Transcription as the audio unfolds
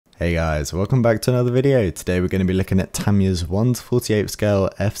Hey guys, welcome back to another video. Today we're going to be looking at Tamiya's 1/48 scale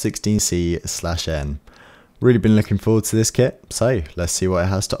F16C/N. Really been looking forward to this kit, so let's see what it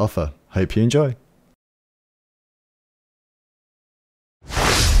has to offer. Hope you enjoy.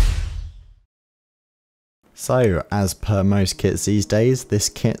 So, as per most kits these days, this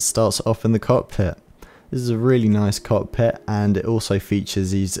kit starts off in the cockpit. This is a really nice cockpit, and it also features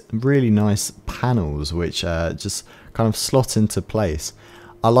these really nice panels which just kind of slot into place.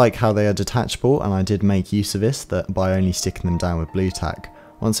 I like how they are detachable, and I did make use of this by only sticking them down with blue tack.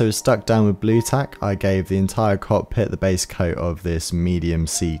 Once they were stuck down with blue tack, I gave the entire cockpit the base coat of this medium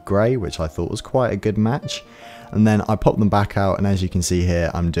sea grey, which I thought was quite a good match. And then I popped them back out, and as you can see here,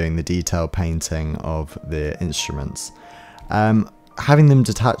 I'm doing the detail painting of the instruments. Having them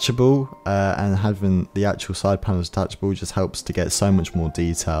detachable and having the actual side panels detachable just helps to get so much more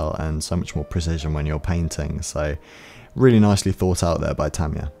detail and so much more precision when you're painting. So really nicely thought out there by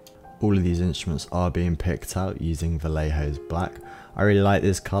Tamiya. All of these instruments are being picked out using Vallejo's black. I really like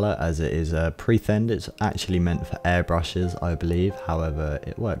this colour as it is pre-thinned. It's actually meant for airbrushes, I believe. However,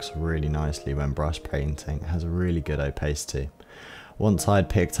 it works really nicely when brush painting. It has a really good opacity. Once I'd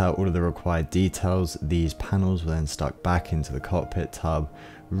picked out all of the required details, these panels were then stuck back into the cockpit tub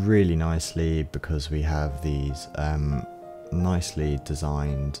really nicely, because we have these nicely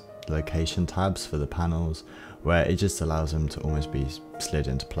designed location tabs for the panels, where it just allows them to almost be slid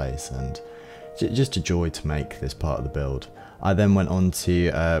into place, and just a joy to make this part of the build. I then went on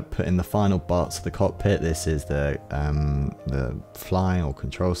to put in the final parts of the cockpit. This is the flying or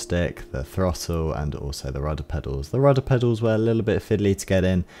control stick, the throttle, and also the rudder pedals. The rudder pedals were a little bit fiddly to get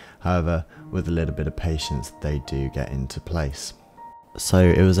in, however, with a little bit of patience, they do get into place. So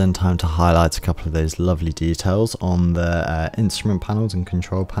it was then time to highlight a couple of those lovely details on the instrument panels and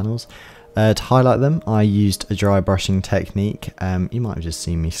control panels. To highlight them, I used a dry brushing technique. You might have just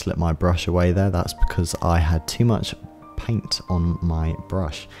seen me slip my brush away there. That's because I had too much paint on my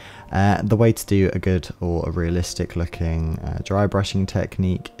brush. The way to do a good or a realistic looking dry brushing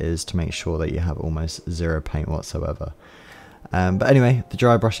technique is to make sure that you have almost zero paint whatsoever. But anyway, the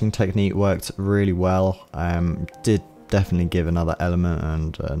dry brushing technique worked really well. Did definitely give another element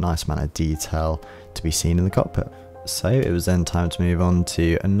and a nice amount of detail to be seen in the cockpit. So it was then time to move on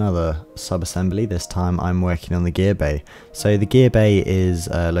to another sub-assembly. This time I'm working on the gear bay. So the gear bay is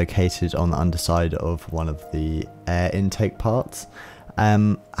located on the underside of one of the air intake parts.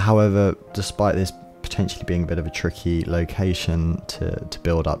 However, despite this potentially being a bit of a tricky location to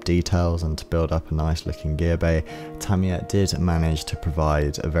build up details and to build up a nice looking gear bay, Tamiya did manage to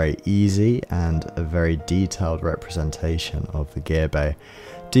provide a very easy and a very detailed representation of the gear bay.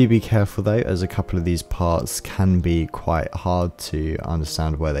 Do be careful though, as a couple of these parts can be quite hard to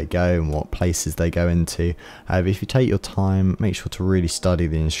understand where they go and what places they go into. However, if you take your time, make sure to really study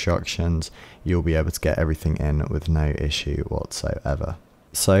the instructions, you'll be able to get everything in with no issue whatsoever.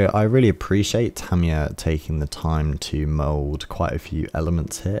 So I really appreciate Tamiya taking the time to mould quite a few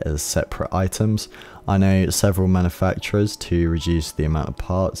elements here as separate items. I know several manufacturers, to reduce the amount of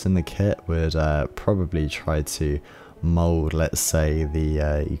parts in the kit, would probably try to mould, let's say,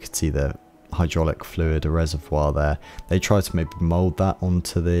 you could see the hydraulic fluid reservoir there. They tried to maybe mould that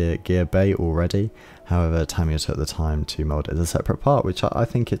onto the gear bay already. However, Tamiya took the time to mould it as a separate part, which I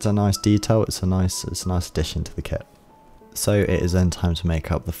think it's a nice detail. It's a nice addition to the kit. So it is then time to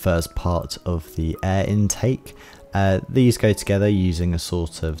make up the first part of the air intake. These go together using a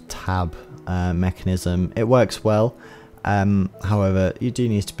sort of tab mechanism. It works well. However, you do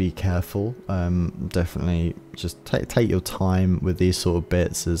need to be careful. Definitely just take your time with these sort of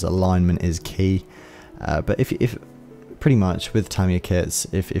bits, as alignment is key. But if pretty much with Tamiya kits,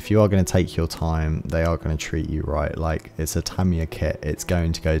 if you are going to take your time, they are going to treat you right. Like, it's a Tamiya kit, it's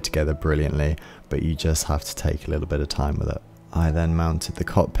going to go together brilliantly, but you just have to take a little bit of time with it. I then mounted the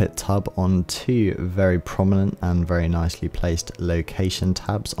cockpit tub on two very prominent and very nicely placed location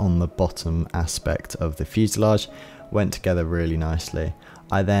tabs on the bottom aspect of the fuselage. Went together really nicely.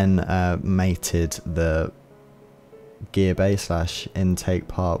 I then mated the gear bay / intake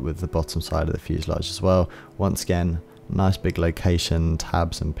part with the bottom side of the fuselage as well. Once again, nice big location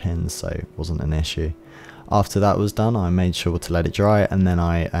tabs and pins, so it wasn't an issue. After that was done, I made sure to let it dry, and then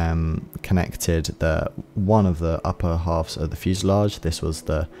I connected one of the upper halves of the fuselage. This was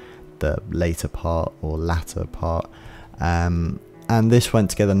the later part or latter part. And this went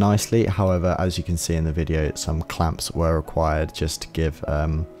together nicely. However, as you can see in the video, some clamps were required just to give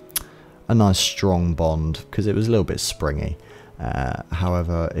a nice strong bond, because it was a little bit springy.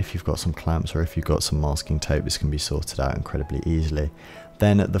 However, if you've got some clamps or if you've got some masking tape, this can be sorted out incredibly easily.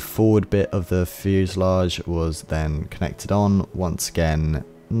 Then the forward bit of the fuselage was then connected on. Once again,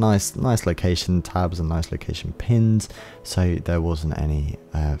 nice location tabs and nice location pins, so there wasn't any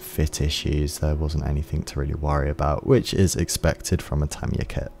fit issues, there wasn't anything to really worry about, which is expected from a Tamiya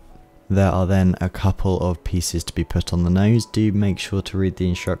kit. There are then a couple of pieces to be put on the nose. Do make sure to read the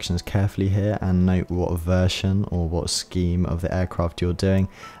instructions carefully here and note what version or what scheme of the aircraft you're doing,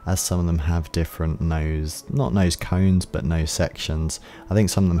 as some of them have different nose, not nose cones, but nose sections. I think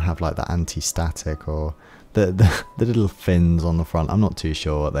some of them have like the anti-static or the little fins on the front. I'm not too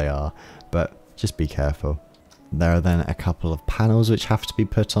sure what they are, but just be careful. There are then a couple of panels which have to be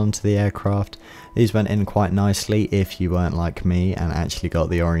put onto the aircraft. These went in quite nicely if you weren't like me and actually got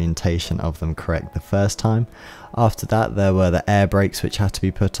the orientation of them correct the first time. After that, there were the air brakes which had to be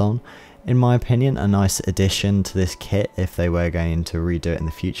put on. In my opinion, a nice addition to this kit if they were going to redo it in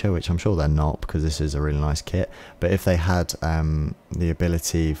the future, which I'm sure they're not because this is a really nice kit. But if they had the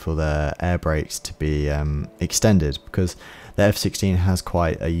ability for the air brakes to be extended, because the F16 has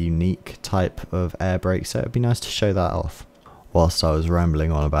quite a unique type of air brake, so it'd be nice to show that off. Whilst I was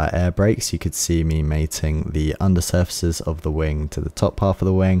rambling on about air brakes, you could see me mating the undersurfaces of the wing to the top half of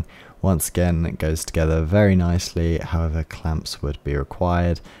the wing. Once again, it goes together very nicely, however clamps would be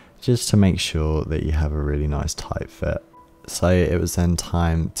required, just to make sure that you have a really nice tight fit. So it was then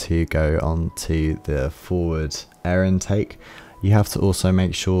time to go on to the forward air intake. You have to also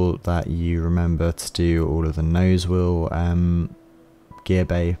make sure that you remember to do all of the nose wheel gear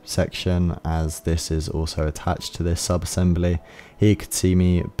bay section, as this is also attached to this sub-assembly. Here you could see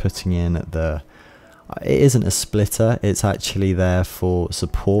me putting in the, it isn't a splitter, it's actually there for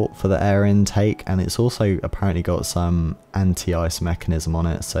support for the air intake, and it's also apparently got some anti-ice mechanism on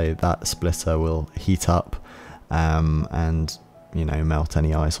it, so that splitter will heat up and, you know, melt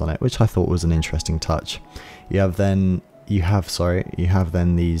any ice on it, which I thought was an interesting touch. You have then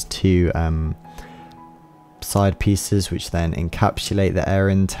these two side pieces which then encapsulate the air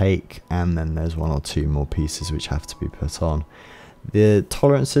intake, and then there's one or two more pieces which have to be put on. The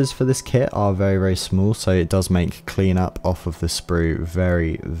tolerances for this kit are very small, so it does make cleanup off of the sprue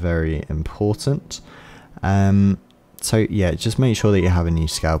very important. So yeah, just make sure that you have a new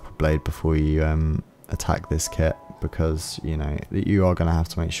scalpel blade before you attack this kit, because you know that you are going to have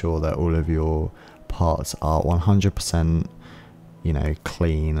to make sure that all of your parts are 100% you know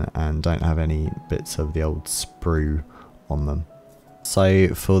clean and don't have any bits of the old sprue on them. So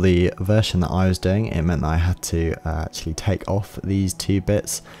for the version that I was doing, it meant that I had to actually take off these two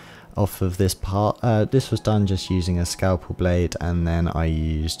bits off of this part. This was done just using a scalpel blade, and then I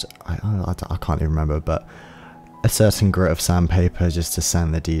used, I can't even remember, but a certain grit of sandpaper just to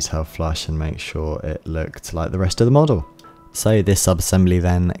sand the detail flush and make sure it looked like the rest of the model. So this sub-assembly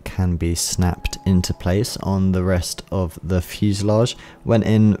then can be snapped into place on the rest of the fuselage. Went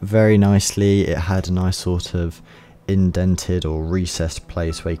in very nicely. It had a nice sort of indented or recessed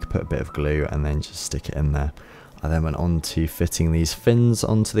place where you could put a bit of glue and then just stick it in there. I then went on to fitting these fins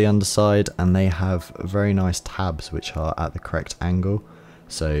onto the underside, and they have very nice tabs which are at the correct angle.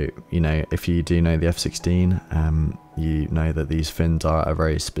 So, you know, if you do know the F16, you know that these fins are at a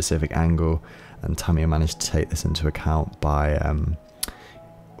very specific angle, and Tamiya managed to take this into account by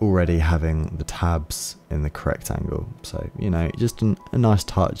already having the tabs in the correct angle. So, you know, just a nice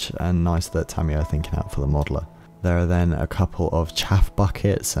touch, and nice that Tamiya are thinking out for the modeler. There are then a couple of chaff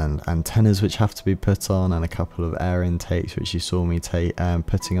buckets and antennas which have to be put on, and a couple of air intakes which you saw me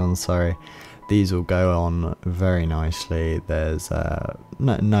putting on, sorry. These will go on very nicely. There's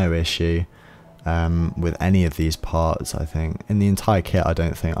no issue with any of these parts. I think in the entire kit, I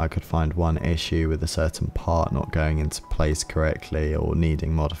don't think I could find one issue with a certain part not going into place correctly or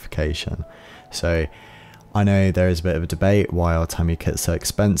needing modification. So I know there is a bit of a debate why our Tamiya kit's so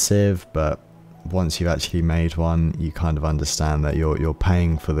expensive, but once you've actually made one, you kind of understand that you're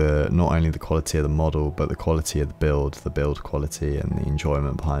paying for the not only the quality of the model, but the quality of the build quality and the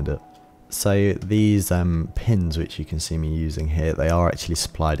enjoyment behind it. So these pins which you can see me using here, they are actually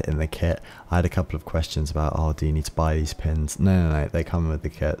supplied in the kit. I had a couple of questions about, oh, do you need to buy these pins? No, they come with the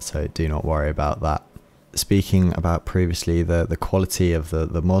kit, so do not worry about that. Speaking about previously the quality of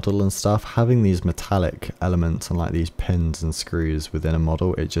the model and stuff, having these metallic elements and like these pins and screws within a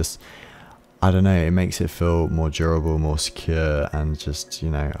model, it just, I don't know, it makes it feel more durable, more secure, and just, you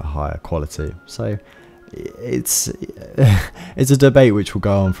know, a higher quality. So it's a debate which will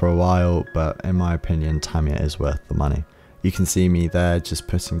go on for a while, but in my opinion, Tamiya is worth the money. You can see me there just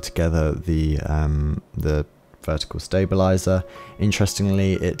putting together the vertical stabilizer.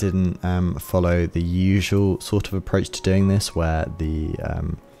 Interestingly, it didn't follow the usual sort of approach to doing this, where the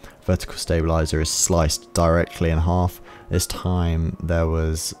vertical stabilizer is sliced directly in half. This time there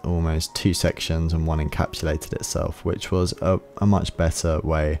was almost 2 sections and one encapsulated itself, which was a much better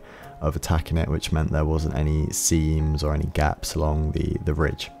way of attacking it, which meant there wasn't any seams or any gaps along the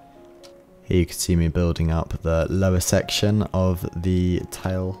ridge. Here you can see me building up the lower section of the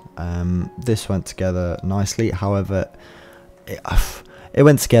tail. This went together nicely, however it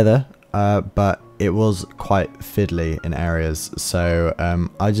went together, but it was quite fiddly in areas. So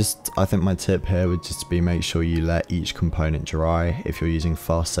I think my tip here would just be make sure you let each component dry. If you're using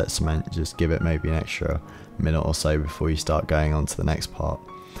fast set cement, just give it maybe an extra minute or so before you start going on to the next part.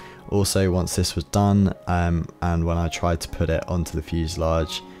 Also, once this was done, and when I tried to put it onto the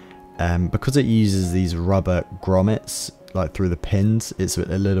fuselage, because it uses these rubber grommets like through the pins, it's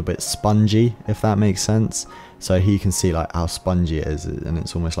a little bit spongy, if that makes sense. So here you can see like how spongy it is, and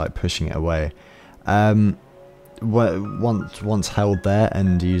it's almost like pushing it away. Once held there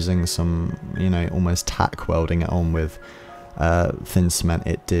and using some, you know, almost tack welding it on with thin cement,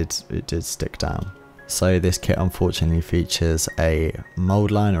 it did stick down. So this kit unfortunately features a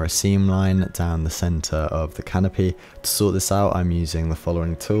mold line or a seam line down the center of the canopy. To sort this out, I'm using the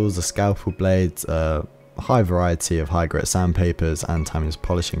following tools: the scalpel blades, a high variety of high grit sandpapers, and Tamiya's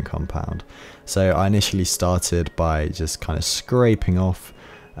polishing compound. So I initially started by just kind of scraping off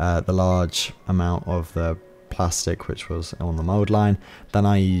the large amount of the plastic which was on the mold line. Then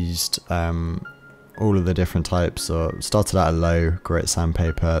I used all of the different types, or started at a low grit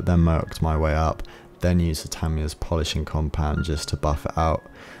sandpaper, then worked my way up, then used the Tamiya's polishing compound just to buff it out.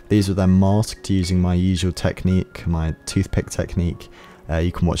 These were then masked using my usual technique, my toothpick technique.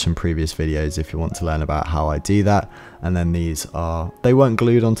 You can watch some previous videos if you want to learn about how I do that. And then they weren't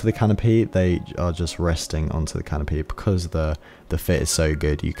glued onto the canopy, they are just resting onto the canopy. Because the fit is so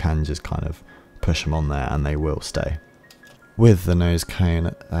good, you can just kind of push them on there and they will stay. With the nose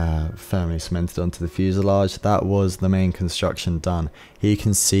cone firmly cemented onto the fuselage, that was the main construction done. Here you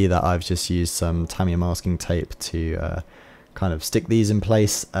can see that I've just used some Tamiya masking tape to kind of stick these in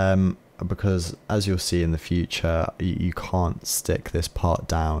place, because as you'll see in the future, you can't stick this part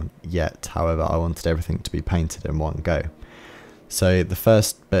down yet. However, I wanted everything to be painted in one go. So the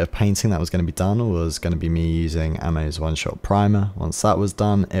first bit of painting that was going to be done was going to be me using Ammo's one-shot primer. Once that was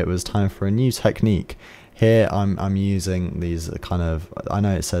done, it was time for a new technique. Here I'm using these kind of, I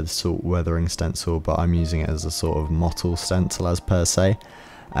know it said salt weathering stencil, but I'm using it as a sort of mottle stencil as per se.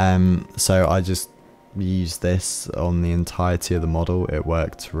 So I just use this on the entirety of the model. It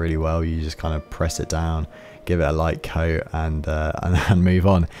worked really well. You just kind of press it down, give it a light coat, and move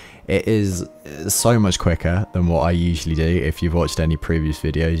on. It is so much quicker than what I usually do. If you've watched any previous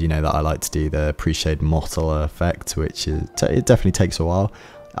videos, you know that I like to do the pre-shade mottle effect, which is it definitely takes a while.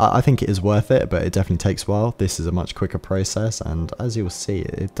 I think it is worth it, but it definitely takes a while. This is a much quicker process, and as you'll see,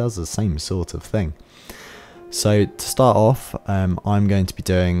 it does the same sort of thing. So to start off, I'm going to be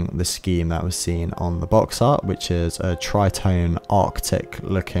doing the scheme that was seen on the box art, which is a tritone Arctic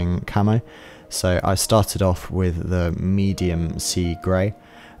looking camo. So I started off with the medium sea grey.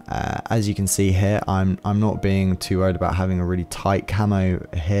 As you can see here, I'm not being too worried about having a really tight camo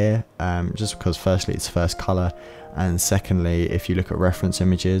here, just because firstly it's first colour, and secondly, if you look at reference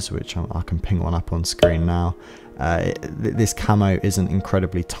images, which I can ping one up on screen now, this camo isn't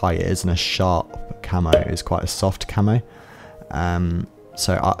incredibly tight. It isn't a sharp camo, it's quite a soft camo.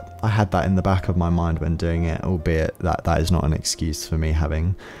 So I had that in the back of my mind when doing it, albeit that is not an excuse for me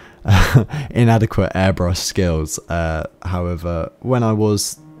having inadequate airbrush skills. However, when I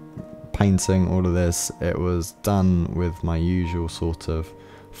was painting all of this, it was done with my usual sort of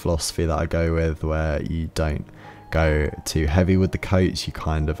philosophy that I go with, where you don't go too heavy with the coats. You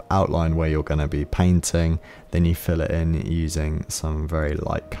kind of outline where you're going to be painting, then you fill it in using some very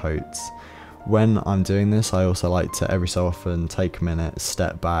light coats. When I'm doing this, I also like to every so often take a minute,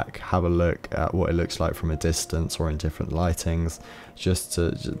 step back, have a look at what it looks like from a distance or in different lightings, just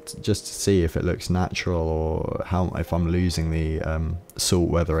to see if it looks natural, or if I'm losing the salt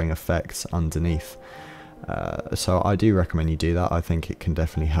weathering effect underneath. So I do recommend you do that. I think it can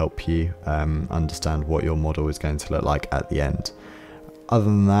definitely help you understand what your model is going to look like at the end. Other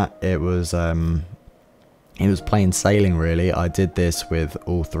than that, it was plain sailing really. I did this with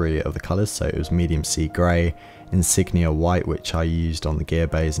all three of the colours, so it was medium sea grey, insignia white, which I used on the gear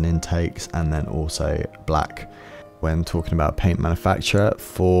bays and intakes, and then also black. When talking about paint manufacturer,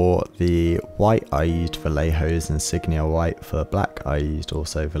 for the white I used Vallejo's insignia white, for black I used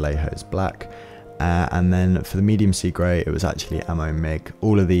also Vallejo's black. And then for the medium sea grey, it was actually Ammo MIG.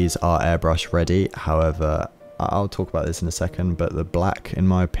 All of these are airbrush ready, however, I'll talk about this in a second, but the black, in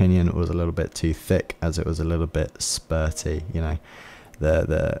my opinion, was a little bit too thick, as it was a little bit spurty, you know.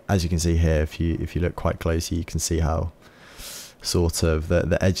 as you can see here, if you look quite closely, you can see how sort of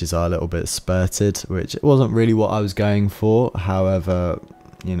the edges are a little bit spurted, which wasn't really what I was going for. However,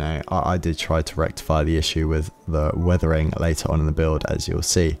 you know, I did try to rectify the issue with the weathering later on in the build, as you'll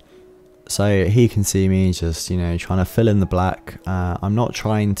see. So here you can see me just, you know, trying to fill in the black. I'm not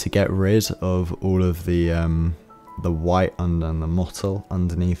trying to get rid of all of the white and the mottle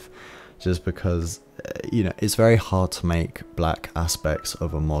underneath, just because, you know, it's very hard to make black aspects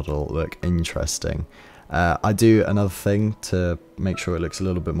of a model look interesting. I do another thing to make sure it looks a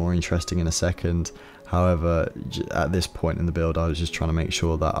little bit more interesting in a second. However, at this point in the build, I was just trying to make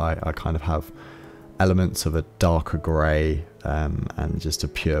sure that I kind of have elements of a darker grey and just a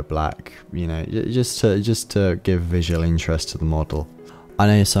pure black, you know, just to give visual interest to the model. I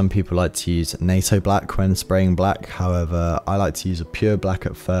know some people like to use NATO black when spraying black. However, I like to use a pure black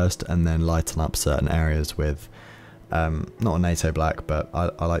at first and then lighten up certain areas with not a NATO black, but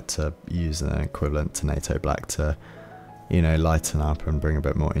I like to use an equivalent to NATO black to, you know, lighten up and bring a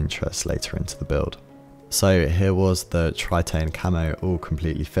bit more interest later into the build. So here was the tritone camo all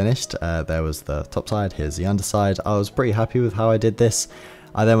completely finished. There was the top side, here's the underside. I was pretty happy with how I did this.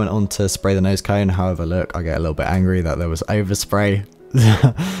 I then went on to spray the nose cone. However, look, I get a little bit angry that there was overspray.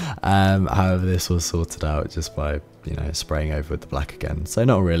 However, this was sorted out just by, you know, spraying over with the black again. So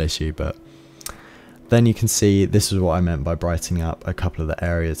not a real issue, but then you can see this is what I meant by brightening up a couple of the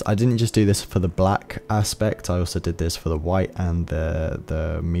areas. I didn't just do this for the black aspect, I also did this for the white and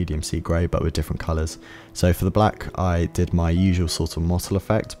the medium sea grey, but with different colours. So for the black, I did my usual sort of mottle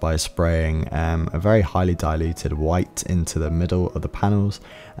effect by spraying a very highly diluted white into the middle of the panels,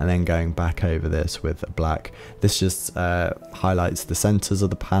 and then going back over this with black. This just highlights the centres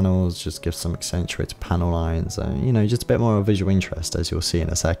of the panels, just gives some accentuated panel lines, and, you know, just a bit more of visual interest, as you'll see in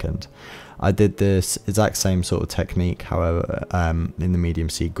a second. I did this exact same sort of technique, however, in the medium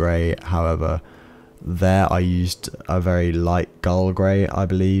sea grey. However, there I used a very light gull grey, I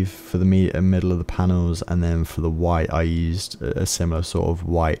believe, for the middle of the panels, and then for the white I used a similar sort of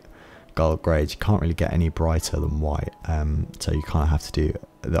white gull grey. You can't really get any brighter than white, so you kind of have to do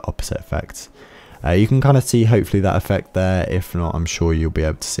the opposite effects. You can kind of see hopefully that effect there. If not, I'm sure you'll be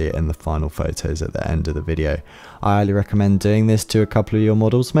able to see it in the final photos at the end of the video. I highly recommend doing this to a couple of your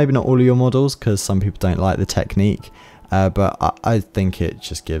models, maybe not all of your models, because some people don't like the technique, but I think it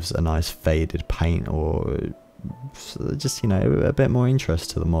just gives a nice faded paint, or just, you know, a bit more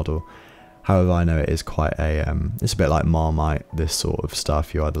interest to the model. However, I know it is quite a it's a bit like Marmite, this sort of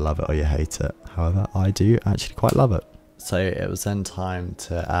stuff. You either love it or you hate it. However, I do actually quite love it. So it was then time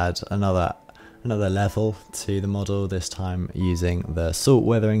to add another level to the model, this time using the salt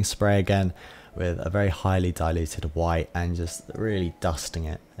weathering spray again with a very highly diluted white, and just really dusting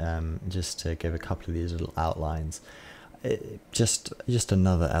it, just to give a couple of these little outlines. Just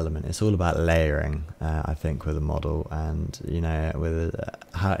another element. It's all about layering, I think, with a model, and, you know, with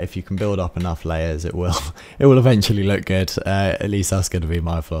how, if you can build up enough layers, it will eventually look good. At least that's going to be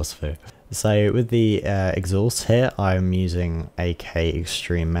my philosophy. So with the exhaust here, I'm using AK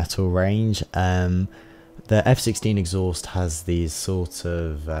Extreme Metal range. The F16 exhaust has these sort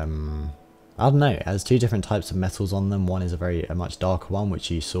of, I don't know, it has two different types of metals on them. One is a much darker one,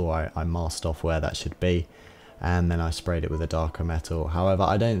 which you saw I masked off where that should be, and then I sprayed it with a darker metal. However,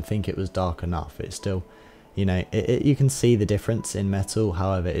 I don't think it was dark enough. It's still, you know, you can see the difference in metal.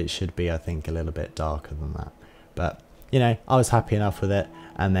 However, it should be, I think, a little bit darker than that. But, you know, I was happy enough with it.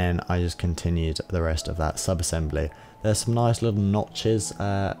 And then I just continued the rest of that sub-assembly. There's some nice little notches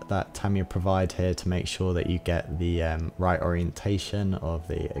that Tamiya provide here to make sure that you get the right orientation of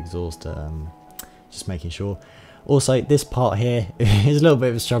the exhaust, just making sure. Also, this part here is a little bit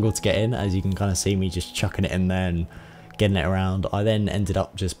of a struggle to get in, as you can kind of see me just chucking it in there and getting it around. I then ended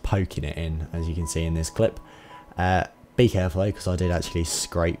up just poking it in, as you can see in this clip. Be careful though, because I did actually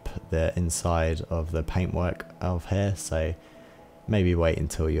scrape the inside of the paintwork of here, so maybe wait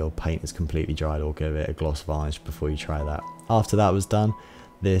until your paint is completely dried, or give it a gloss varnish before you try that. After that was done,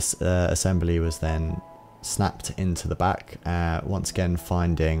 this assembly was then snapped into the back, once again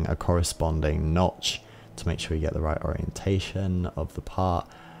finding a corresponding notch to make sure you get the right orientation of the part,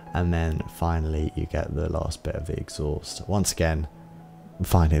 and then finally you get the last bit of the exhaust, once again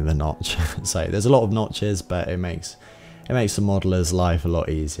finding the notch. So there's a lot of notches, but it makes the modeler's life a lot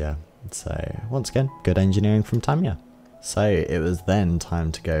easier. So once again, good engineering from Tamiya. So it was then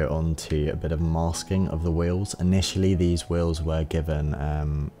time to go on to a bit of masking of the wheels. Initially these wheels were given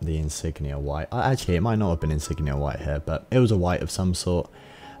the insignia white. Actually, it might not have been insignia white here, but it was a white of some sort.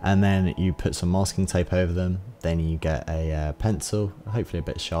 And then you put some masking tape over them. Then you get a pencil, hopefully a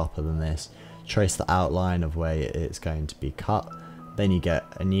bit sharper than this. Trace the outline of where it's going to be cut. Then you get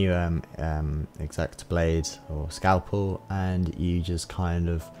a new Exact blade or scalpel, and you just kind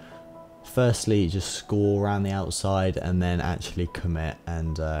of firstly just score around the outside and then actually commit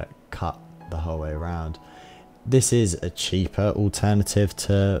and cut the whole way around. This is a cheaper alternative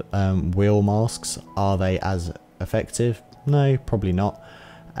to wheel masks. Are they as effective? No, probably not.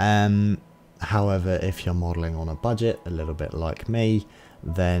 However, if you're modeling on a budget, a little bit like me,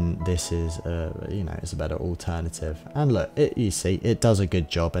 then this is it's a better alternative. And look, you see it does a good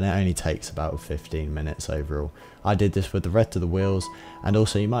job, and it only takes about 15 minutes overall. I did this with the rest of the wheels, and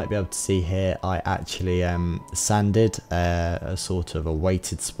also you might be able to see here I actually sanded a sort of a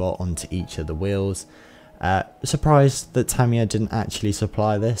weighted spot onto each of the wheels. Surprised that Tamiya didn't actually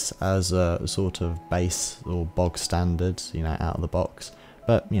supply this as a sort of base or bog standard, out of the box.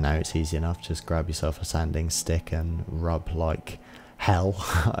 But it's easy enough. Just grab yourself a sanding stick and rub like hell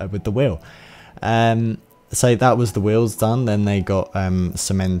with the wheel. So that was the wheels done. Then they got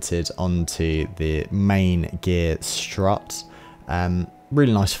cemented onto the main gear strut.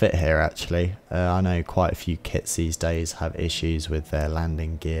 Really nice fit here actually. I know quite a few kits these days have issues with their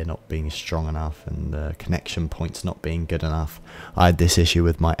landing gear not being strong enough and the connection points not being good enough. I had this issue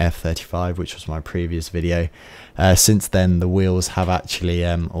with my F35, which was my previous video. Since then the wheels have actually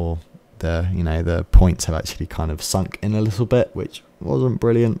or the points have actually kind of sunk in a little bit, which wasn't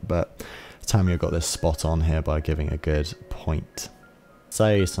brilliant, but Tamiya got this spot on here by giving a good point.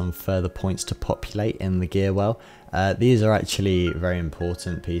 So some further points to populate in the gear well. These are actually very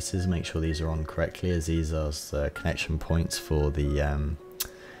important pieces. Make sure these are on correctly, as these are the connection points for the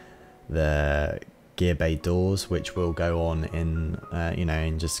gear bay doors, which will go on in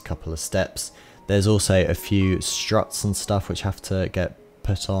in just a couple of steps. There's also a few struts and stuff which have to get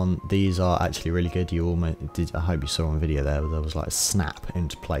put on. These are actually really good. I hope you saw on video there was like a snap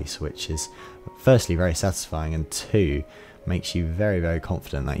into place, which is firstly very satisfying, and two, makes you very, very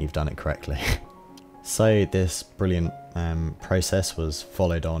confident that you've done it correctly. So this brilliant process was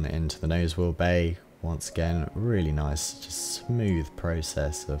followed on into the nose wheel bay. Once again, really nice, just smooth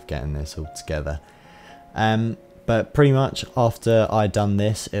process of getting this all together. But pretty much after I'd done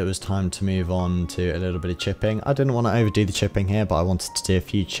this, it was time to move on to a little bit of chipping. I didn't want to overdo the chipping here, but I wanted to do a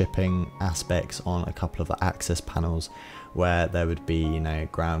few chipping aspects on a couple of the access panels where there would be,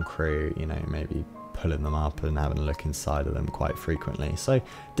 ground crew, maybe pulling them up and having a look inside of them quite frequently. So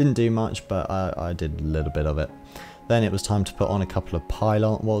didn't do much, but I did a little bit of it. Then it was time to put on a couple of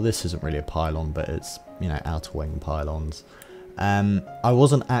pylon. Well, this isn't really a pylon, but it's outer wing pylons. I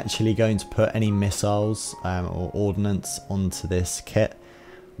wasn't actually going to put any missiles or ordnance onto this kit.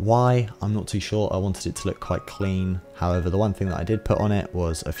 Why? I'm not too sure. I wanted it to look quite clean. However, the one thing that I did put on it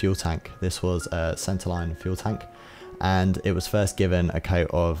was a fuel tank. This was a centerline fuel tank, and it was first given a coat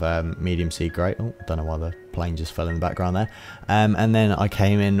of medium sea grey. Oh, don't know why the plane just fell in the background there. And then I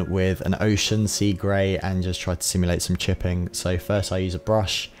came in with an ocean sea grey and just tried to simulate some chipping. So first I use a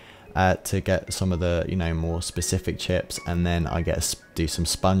brush to get some of the more specific chips, and then I do some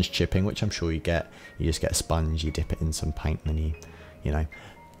sponge chipping, which I'm sure you get. You just get a sponge, you dip it in some paint, and then you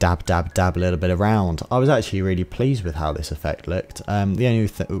dab a little bit around. I was actually really pleased with how this effect looked. The only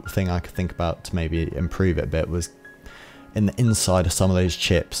thing I could think about to maybe improve it a bit was in the inside of some of those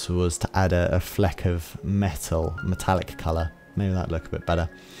chips was to add a fleck of metallic colour. Maybe that'd look a bit better.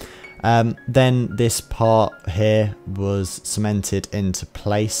 Then this part here was cemented into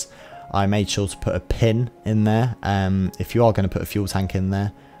place. I made sure to put a pin in there. If you are going to put a fuel tank in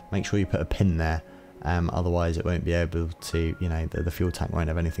there, make sure you put a pin there. Otherwise it won't be able to, the fuel tank won't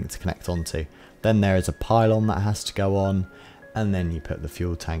have anything to connect onto. Then there is a pylon that has to go on, and then you put the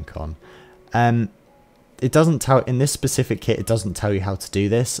fuel tank on. It doesn't tell, in this specific kit, it doesn't tell you how to do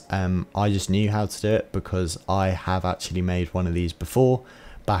this. I just knew how to do it because I have actually made one of these before,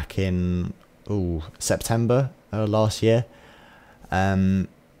 back in September last year.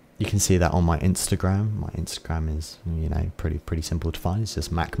 You can see that on my Instagram. My Instagram is, pretty simple to find. It's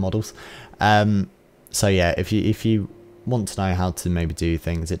just Mac models. So yeah, if you want to know how to maybe do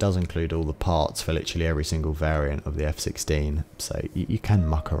things, it does include all the parts for literally every single variant of the F16. So you can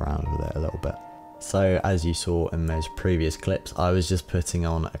muck around with it a little bit. So as you saw in those previous clips, I was just putting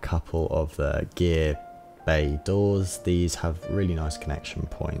on a couple of the gear bay doors. These have really nice connection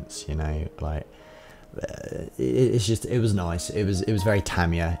points, like it was nice. It was very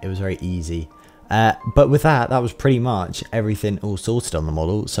Tamiya. It was very easy. But with that was pretty much everything all sorted on the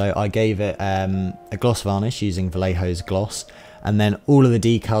model. So I gave it a gloss varnish using Vallejo's gloss, and then all of the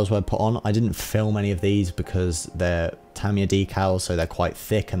decals were put on. I didn't film any of these because they're Tamiya decals, so they're quite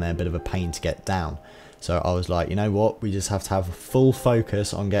thick and they're a bit of a pain to get down. So I was like, you know what, we just have to have full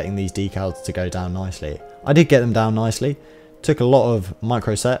focus on getting these decals to go down nicely. I did get them down nicely. Took a lot of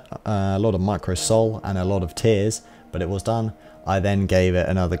micro set, a lot of micro sol, and a lot of tears, but it was done. I then gave it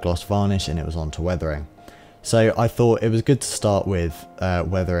another gloss varnish and it was on to weathering. So I thought it was good to start with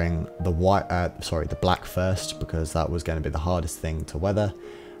weathering the the black first, because that was going to be the hardest thing to weather.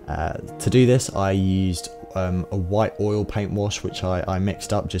 To do this, I used a white oil paint wash, which I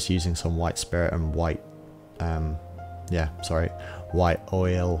mixed up just using some white spirit and white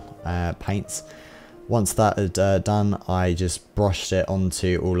oil paints. Once that had done, I just brushed it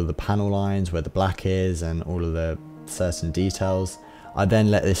onto all of the panel lines where the black is and all of the certain details. I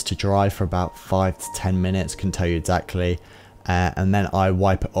then let this to dry for about 5 to 10 minutes, can tell you exactly, and then I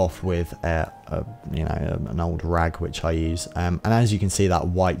wipe it off with an old rag which I use, and as you can see, that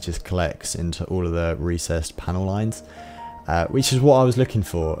white just collects into all of the recessed panel lines, which is what I was looking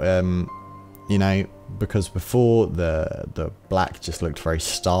for. Because before the black just looked very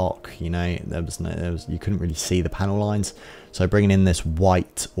stark, you couldn't really see the panel lines. So bringing in this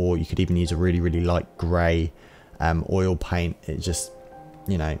white, or you could even use a really light grey oil paint, it just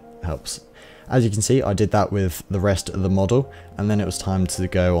helps. As you can see, I did that with the rest of the model, and then it was time to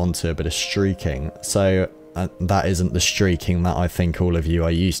go on to a bit of streaking. So that isn't the streaking that I think all of you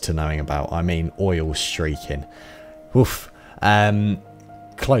are used to knowing about. I mean oil streaking. Woof.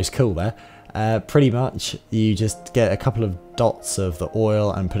 Close call there. Pretty much you just get a couple of dots of the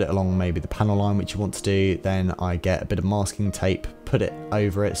oil and put it along maybe the panel line which you want to do. Then I get a bit of masking tape, put it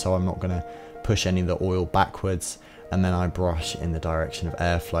over it so I'm not going to push any of the oil backwards, and then I brush in the direction of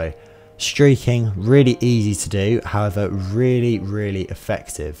airflow. Streaking, really easy to do, however really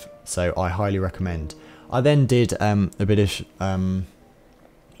effective, so I highly recommend. I then did a bit of a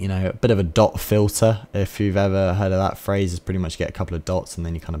bit of a dot filter. If you've ever heard of that phrase, is pretty much get a couple of dots and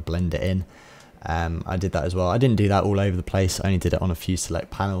then you kind of blend it in. I did that as well. I didn't do that all over the place, I only did it on a few select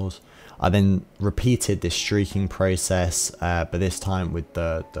panels. I then repeated this streaking process, but this time with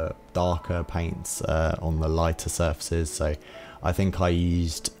the darker paints on the lighter surfaces. So I think I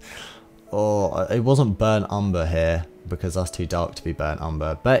used, it wasn't burnt umber here because that's too dark to be burnt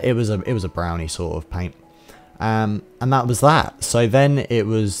umber, but it was a brownie sort of paint. And that was that. So then it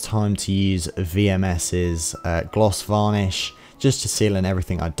was time to use VMS's gloss varnish just to seal in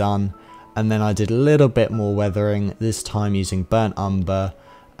everything I'd done. And then I did a little bit more weathering, this time using burnt umber,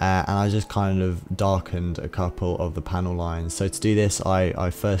 and I just kind of darkened a couple of the panel lines. So to do this, I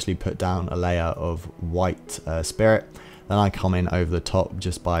firstly put down a layer of white spirit. Then I come in over the top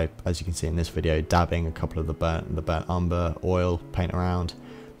just by, as you can see in this video, dabbing a couple of the burnt umber oil paint around.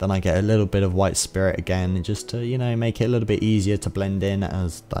 Then I get a little bit of white spirit again, just to, make it a little bit easier to blend in,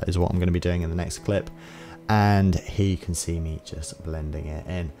 as that is what I'm going to be doing in the next clip. And here you can see me just blending it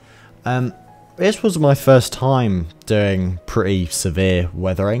in. This was my first time doing pretty severe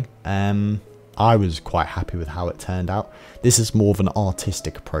weathering. I was quite happy with how it turned out. This is more of an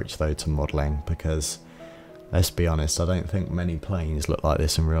artistic approach though to modelling, because let's be honest, I don't think many planes look like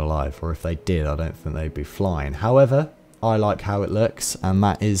this in real life, or if they did, I don't think they'd be flying. However, I like how it looks, and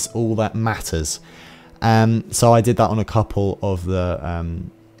that is all that matters. So I did that on a couple of the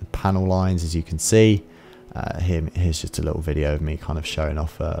panel lines, as you can see. Here's just a little video of me kind of showing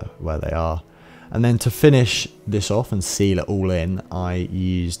off where they are. And then to finish this off and seal it all in, I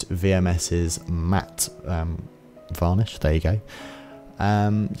used VMS's matte varnish, there you go,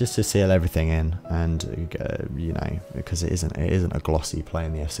 just to seal everything in, and because it isn't a glossy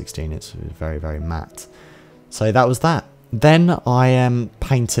plane, the F16, it's very matte. So that was that. Then I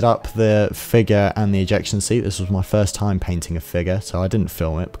painted up the figure and the ejection seat. This was my first time painting a figure, so I didn't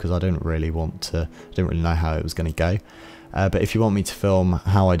film it because I didn't really know how it was going to go. But if you want me to film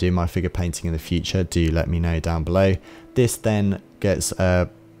how I do my figure painting in the future, do let me know down below. This then gets,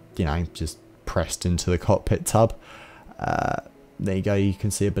 just pressed into the cockpit tub. There you go, you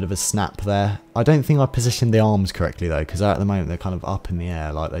can see a bit of a snap there. I don't think I positioned the arms correctly though, because at the moment they're kind of up in the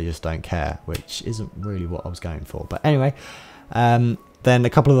air, like they just don't care, which isn't really what I was going for. But anyway, then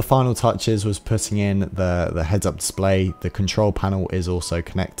a couple of the final touches was putting in the heads-up display. The control panel is also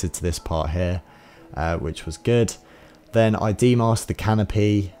connected to this part here, which was good. Then I demasked the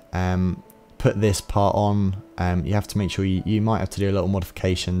canopy, put this part on. You have to make sure you might have to do a little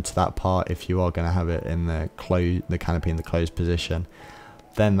modification to that part if you are going to have it in the canopy in the closed position.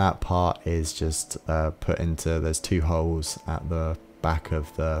 Then that part is just put into, there's two holes at the back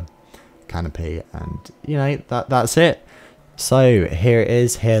of the canopy, and that's it. So here it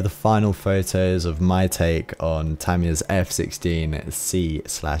is. Here are the final photos of my take on Tamiya's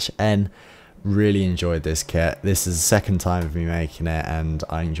F16C/N. Really enjoyed this kit. This is the second time of me making it, and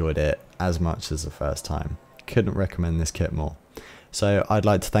I enjoyed it as much as the first time. Couldn't recommend this kit more. So I'd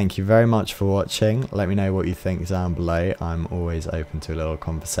like to thank you very much for watching. Let me know what you think down below. I'm always open to a little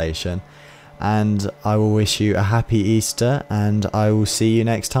conversation. And I will wish you a happy Easter, and I will see you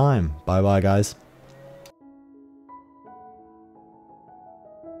next time. Bye bye guys.